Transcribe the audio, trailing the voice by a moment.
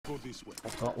go this way.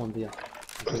 I've got one there.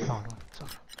 Oh no, it's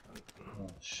okay. Oh,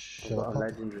 I've shit. got a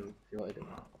legendary if you wanted it.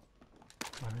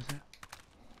 Where is it?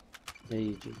 There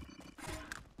you go.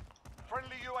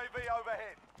 Friendly UAV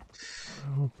overhead.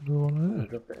 Oh, blue on it.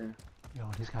 Drop it in. Yo,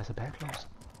 these guys are back close.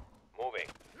 Moving.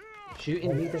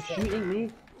 Shooting me, they're shooting me.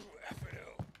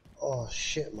 Oh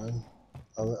shit, man.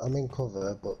 I'm in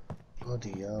cover, but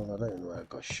bloody hell, I don't know where I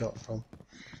got shot from.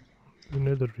 You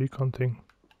know the recon thing.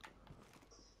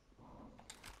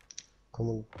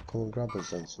 Come and grab us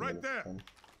then. Right there.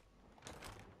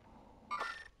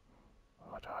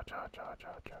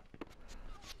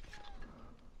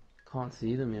 Can't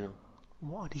see them, you know.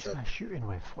 What are these guys shooting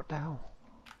with? What the hell?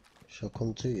 Shall I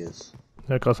come to you?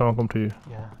 Yeah, got someone come to you.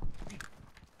 Yeah.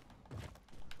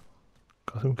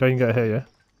 Got some guy can get here, yeah?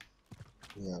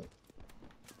 Yeah.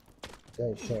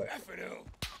 Don't shot.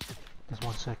 There's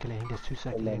one circulating, there's two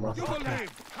circulating on the Double top here. lane.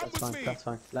 Come That's with fine, me. that's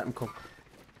fine. Let them come.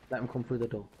 Let them come through the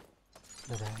door.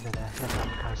 They're there, they're there. They're there,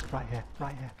 guys. Right here,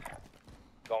 right here.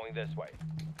 Going this way.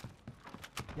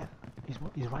 Yeah,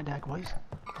 he's right there, boys.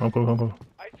 Come.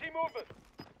 I see movement.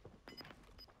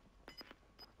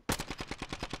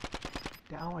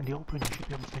 They're out in the open, you should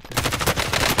be able to take them.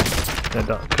 Yeah,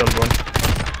 that killed one.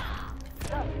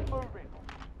 Gas is moving.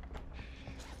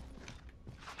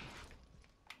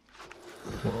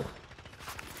 Whoa.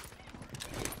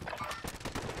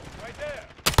 Right there.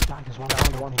 Jack, there's one Down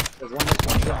down one. one. There's one next to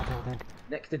That you. building.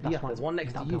 Next to That's Dia. There's one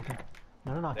next that to you. building.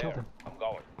 No, I killed There. him. I'm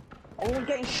going. Oh, I'm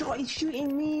getting shot. He's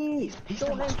shooting me. He's the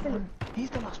Don't let last him one. He's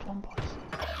the last one, boys.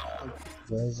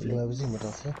 Where was he,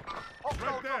 Mudafi? Hostile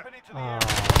Right there. dropping into the Oh, area.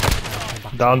 came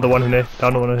back. Down the one in here.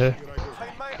 Down the one in here.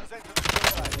 Teammate has entered the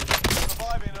gulag.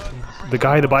 Surviving earns The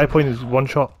guy at the buy point is one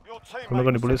shot. your I'm not got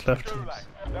any teammate bullets has left. entered the gulag.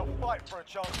 They'll fight for a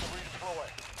chance to redeploy.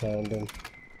 Found him.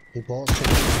 He bought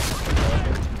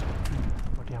something.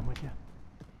 Buddy, I'm with you.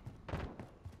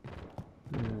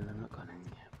 No, I'm not going in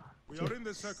yet, man. We are in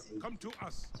the circle. Come to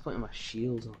us. Let's put my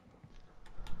shields on.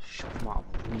 Shut him out.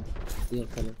 Yeah,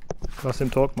 fella. Let him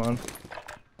talk, man.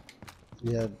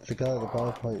 Yeah, the guy at the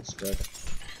buy point's dead.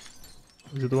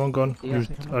 Is it the one gone? Yeah.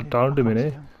 I downed him in I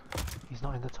it. can't see him. He's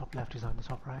not in the top left, he's on the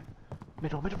top right.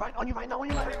 Middle, right, on you right now, on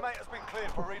you right. Teammate has been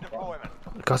cleared for redeployment.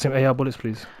 Qasim, AR bullets,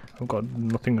 please. I've got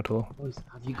nothing at all. Boys,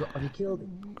 have you killed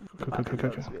him?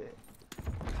 Quick.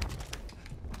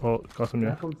 Oh, Qasim,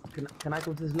 yeah. Can I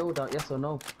come to this loadout? Yes or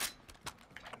no?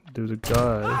 There's a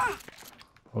guy.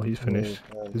 Oh, he's finished.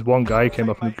 There's one guy came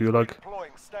up from the gulag. Redeploying.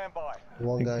 Stand by.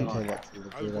 One guy came up from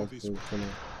the I'll go gulag. this He was funny.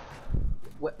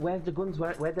 Where's the guns?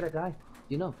 Where did I die?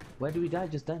 You know? Where did we die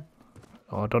just then?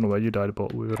 Oh, I don't know where you died,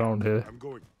 but we were around here. I'm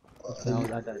going. No,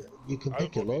 You, I died. you can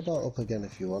pick your loadout up again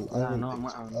if you want. No, I no, haven't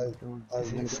I'm picked- doing. I Is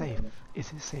haven't it picked- safe?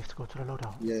 Is it safe to go to the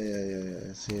loadout?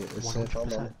 Yeah. See, it's safe. I'm on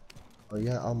 100%. it. Oh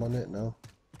yeah, I'm on it now.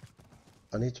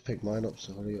 I need to pick mine up,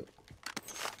 so hurry up.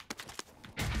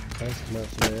 Guys, come out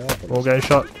to the AR, but Oh, getting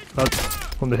shot. That's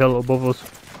from the hill above us.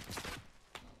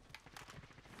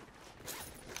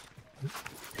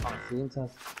 Can't see him, Taz.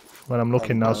 When I'm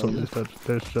looking now, so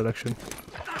there's direction.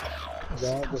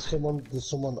 yeah, there's someone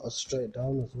straight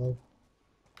down as well.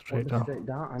 Straight What, down. Straight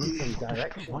down. I need some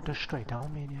direction. What does straight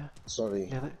down mean, yeah? Sorry.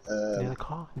 Near the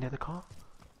car? Near the car?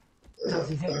 Taz,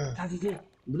 he's here. Taz, he's here.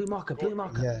 Blue marker. Blue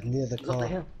marker. Yeah, near the He's up the car.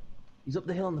 hill. He's up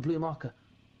the hill on the blue marker.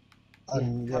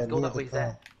 And Yeah, yeah, Taz, go near that the way. He's car.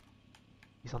 there.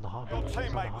 He's on the hard Your beat. He's on the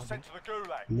teammate was hard sent beat. to the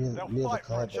gulag. Near They'll the fight for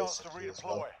car, a chance to basically, as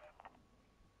redeploy. well.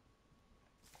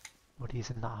 But he's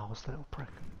in that house, little prick.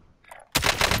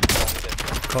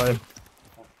 Got him.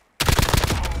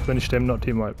 Finished him, not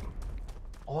team wipe.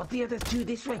 Oh, dear, there's two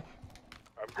this way.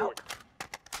 I'm going.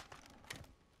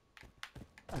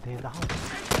 Are they in the house?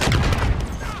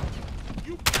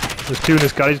 There's two in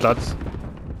this garage, lads.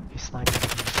 He's sniping.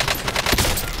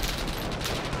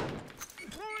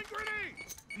 Throwing grenade.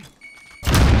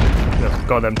 Yeah,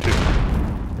 got them two.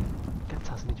 Get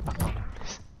Taz, I need you back down there,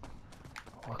 please.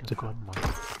 Oh, Took- good,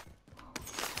 man.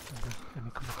 Let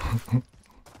me come.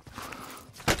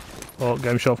 Oh,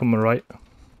 getting shot from my right.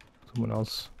 Someone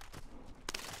else.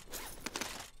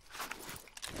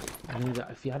 I mean,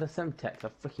 if you had a Semtex,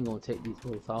 I'm freaking gonna take these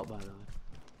bullets out, by the way.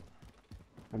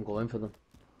 I'm going for them.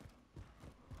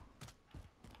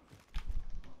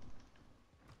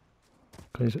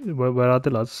 Where are the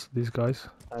lads? These guys?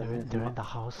 They're in the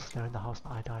house. They're in the house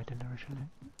that I died in originally.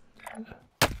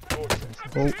 Oh,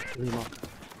 Blue marker.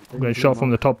 I'm getting shot from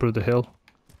the top of the hill.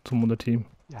 Someone on the team.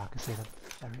 Yeah, I can see them.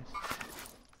 There he is.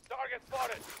 Target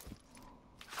spotted.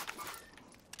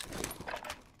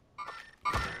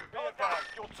 Be advised,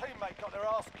 your teammate got their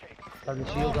ass kicked. Taz,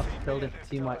 the shield off the building.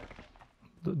 Team wipe.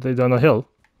 They down the hill?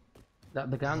 The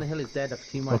guy on the hill is dead. That's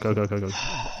team wipe. Okay.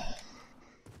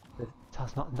 Taz,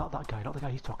 That's not that guy, not the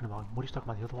guy he's talking about. What he's talking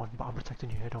about, the other one. But I'm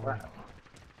protecting you here, don't worry.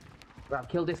 Right,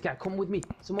 kill this guy. Come with me.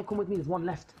 Someone come with me. There's one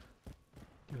left.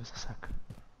 Give us a sec.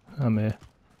 I'm here.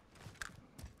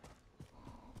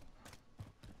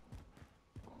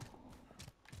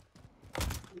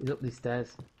 He's up these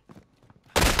stairs.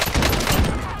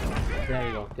 There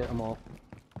you go. Get them all.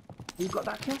 You got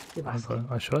that kill? You bastard.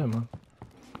 I shot him, man.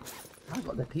 I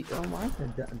got the people on my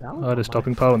head down. Oh, the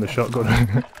stopping power on the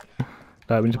shotgun.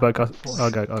 Nah, we need to buy gas.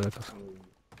 Okay, gas.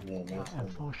 Yeah, nice one.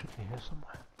 M4 should be here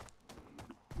somewhere.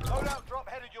 Loadout drop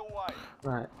headed your way.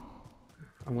 Right.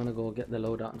 I'm gonna go get the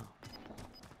loadout now.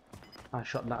 I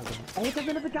shot that guy. Oh, there's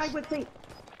another guy with me!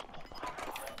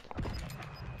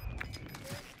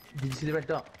 Did you see the red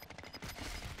dot?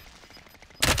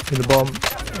 In the bomb.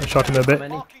 I shot him a bit.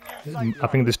 Many? Marking you safe I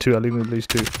think there's two. I think there's at least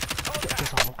two. There's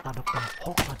a Hawkman up there.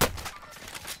 Hawkman.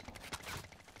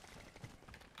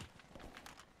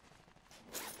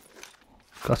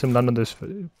 Got him land on this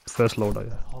first loadout,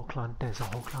 yeah. Whole clan. There's a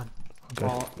whole clan. Okay.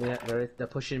 Oh, yeah, there is. They're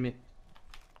pushing me.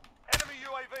 Enemy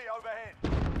UAV overhead.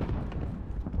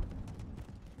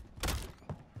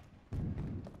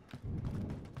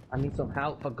 I need some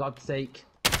help, for God's sake.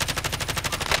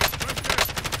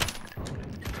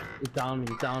 He's down me,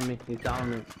 he's down me, he's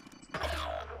down me.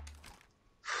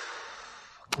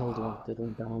 Killed one, they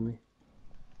don't down me.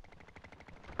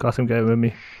 Got him getting with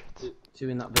me. Two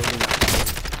in that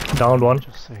building. Downed one.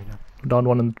 Just saying it. Down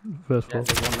one on first Yeah, floor.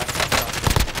 there's one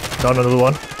left. Down another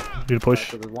one. Need to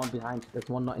push. So there's one behind, there's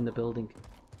one not in the building.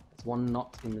 There's one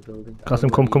not in the building.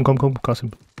 Qasim, come.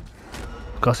 Qasim.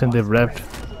 Qasim, they've revved.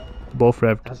 Both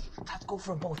revved. Let's go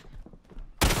for them both.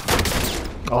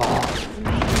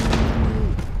 Oh,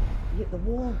 Hit the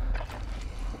wall.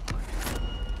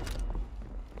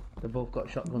 They've both got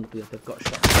shotguns here, they've got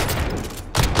shotguns.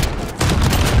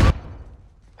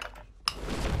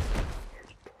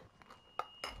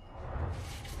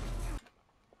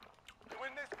 You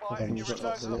win this fight and you He's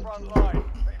got return to the lots front of line.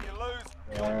 But if you lose,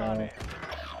 you're done here.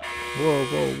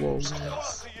 whoa. It's up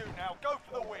to you now. Go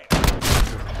for the win.